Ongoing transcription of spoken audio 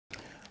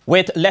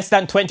With less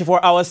than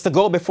 24 hours to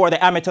go before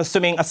the Amateur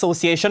Swimming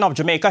Association of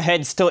Jamaica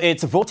heads to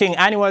its voting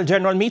annual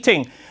general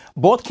meeting,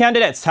 both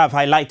candidates have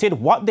highlighted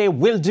what they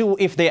will do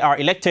if they are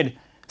elected.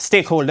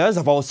 Stakeholders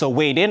have also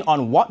weighed in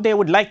on what they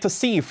would like to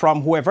see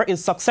from whoever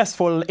is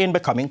successful in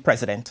becoming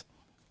president.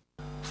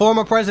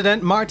 Former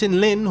President Martin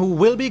Lynn, who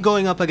will be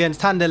going up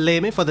against Handel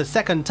Lamy for the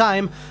second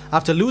time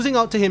after losing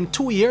out to him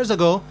 2 years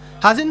ago,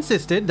 has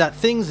insisted that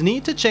things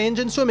need to change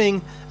in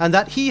swimming and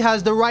that he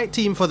has the right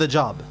team for the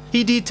job.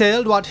 He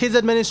detailed what his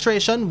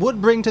administration would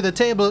bring to the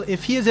table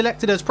if he is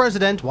elected as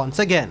president once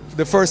again.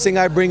 The first thing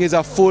I bring is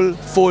a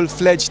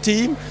full-fledged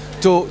team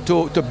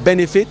to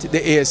benefit the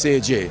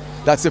ASAJ.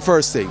 That's the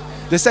first thing.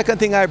 The second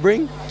thing I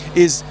bring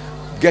is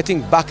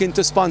getting back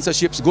into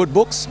sponsorships, good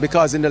books,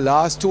 because in the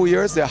last 2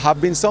 years there have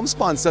been some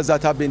sponsors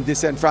that have been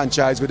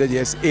disenfranchised with the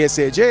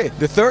ASAJ.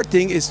 The third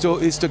thing is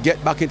to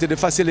get back into the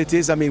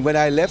facilities. I mean, when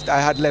I left, I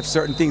had left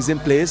certain things in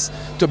place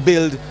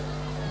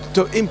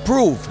to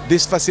improve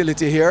this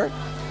facility here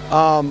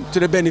to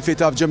the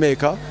benefit of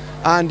Jamaica,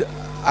 and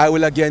I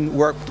will again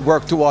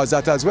work towards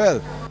that as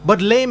well. But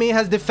Lamy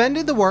has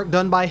defended the work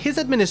done by his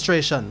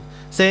administration,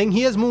 saying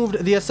he has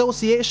moved the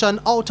association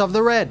out of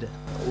the red.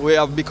 We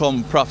have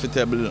become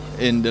profitable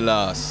in the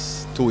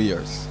last 2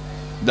 years.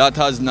 That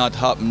has not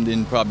happened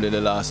in probably the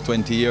last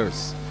 20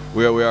 years,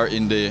 where we are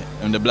in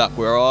the black.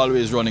 We are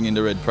always running in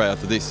the red prior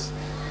to this.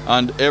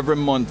 And every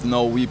month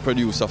now we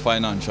produce a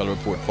financial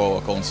report for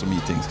our council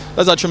meetings.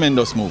 That's a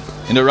tremendous move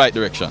in the right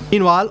direction.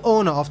 Meanwhile,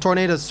 owner of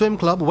Tornadoes Swim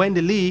Club,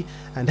 Wendy Lee,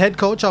 and head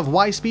coach of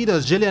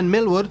Y-Speeders, Gillian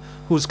Millwood,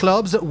 whose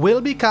clubs will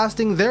be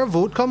casting their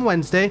vote come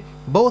Wednesday,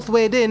 both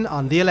weighed in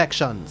on the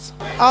elections.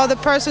 All the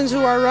persons who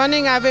are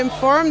running, I've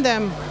informed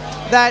them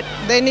that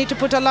they need to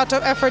put a lot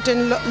of effort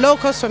in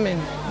local swimming,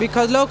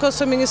 because local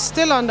swimming is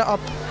still on the up.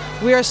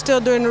 We are still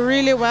doing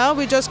really well.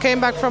 We just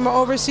came back from an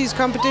overseas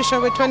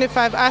competition with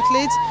 25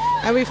 athletes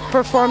and we've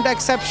performed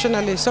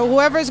exceptionally. So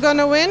whoever is going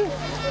to win,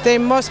 they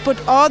must put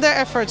all their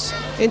efforts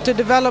into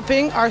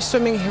developing our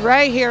swimming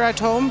right here at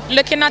home.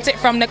 Looking at it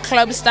from the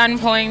club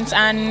standpoint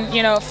and,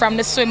 you know, from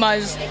the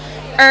swimmers'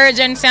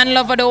 urgency and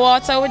love of the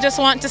water, we just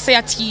want to see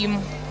a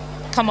team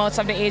come out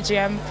of the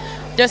AGM.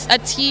 Just a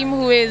team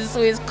who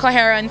is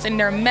coherent in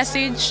their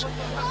message,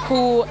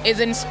 who is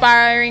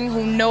inspiring,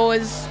 who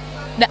knows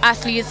the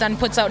athletes and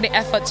puts out the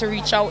effort to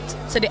reach out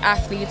to the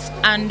athletes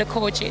and the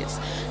coaches,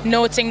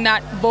 noting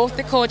that both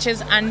the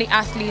coaches and the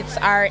athletes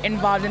are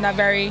involved in a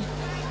very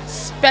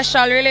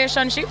special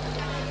relationship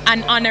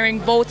and honoring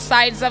both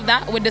sides of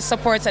that with the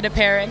support of the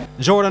parent.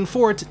 Jordan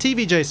Fort,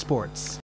 TVJ Sports.